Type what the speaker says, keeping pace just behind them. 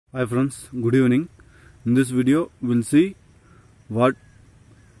Hi friends, good evening. In this video, we'll see what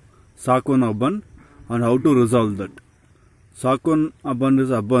SOC1 abend and how to resolve that. SOC1 abend is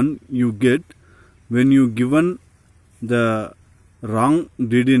abend you get when you given the wrong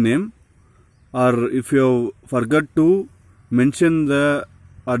DD name, or if you forgot to mention the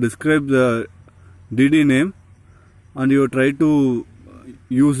or describe the DD name and you try to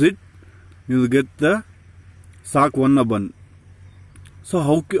use it, you will get the SOC1 abend. So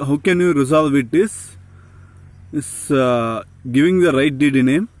how can you resolve it is giving the right DD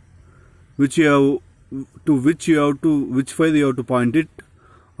name, which which file you have to point it,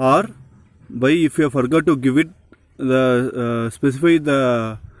 or by if you forgot to give it the specify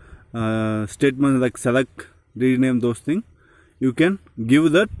the statement like select DD name, those things you can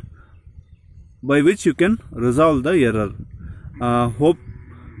give that, by which you can resolve the error. Hope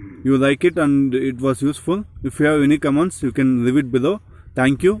you like it and it was useful. If you have any comments, you can leave it below.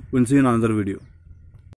 Thank you. We'll see you in another video.